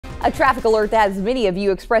A traffic alert that has many of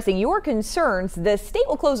you expressing your concerns. The state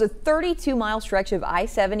will close a 32-mile stretch of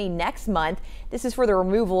I-70 next month. This is for the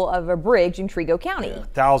removal of a bridge in Trigo County. Yeah,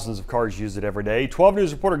 thousands of cars use it every day. 12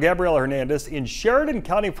 News reporter Gabriela Hernandez in Sheridan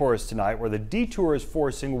County for us tonight, where the detour is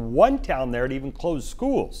forcing one town there to even close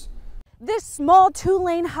schools. This small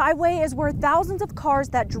two-lane highway is where thousands of cars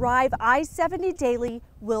that drive I-70 daily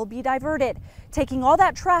will be diverted, taking all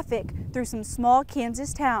that traffic through some small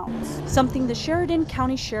Kansas towns. Something the Sheridan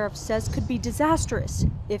County Sheriff says could be disastrous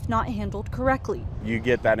if not handled correctly. You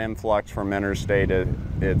get that influx from interstate,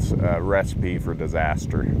 it's a recipe for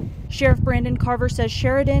disaster. Sheriff Brandon Carver says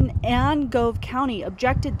Sheridan and Gove County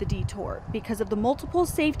objected the detour because of the multiple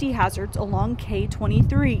safety hazards along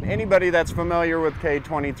K-23. Anybody that's familiar with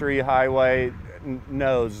K-23 highway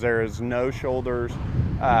knows there is no shoulders,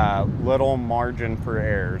 little margin for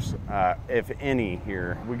errors, if any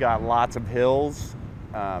here. We got lots of hills,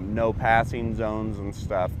 no passing zones and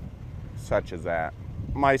stuff such as that.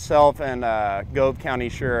 Myself and Gove County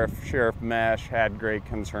Sheriff Mesh had great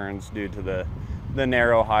concerns due to the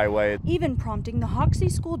narrow highway. Even prompting the Hoxie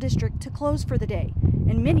School District to close for the day,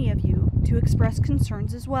 and many of you to express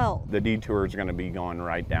concerns as well. The detour is going to be going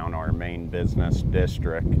right down our main business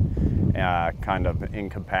district, kind of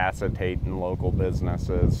incapacitating local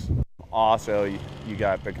businesses. Also, you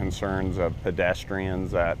got the concerns of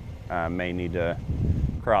pedestrians that may need to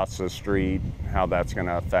cross the street, how that's going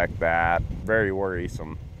to affect that. Very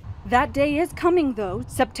worrisome. That day is coming though.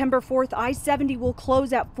 September 4th, I-70 will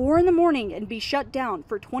close at 4 in the morning and be shut down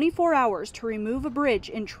for 24 hours to remove a bridge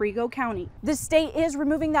in Trigo County. The state is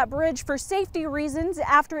removing that bridge for safety reasons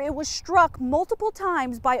after it was struck multiple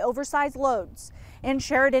times by oversized loads. In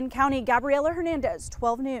Sheridan County, Gabriela Hernandez,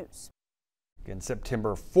 12 News. Again,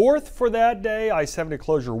 September 4th for that day. I-70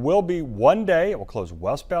 closure will be one day. It will close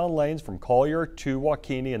westbound lanes from Collier to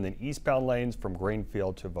Waukene and then eastbound lanes from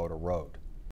Greenfield to Voda Road.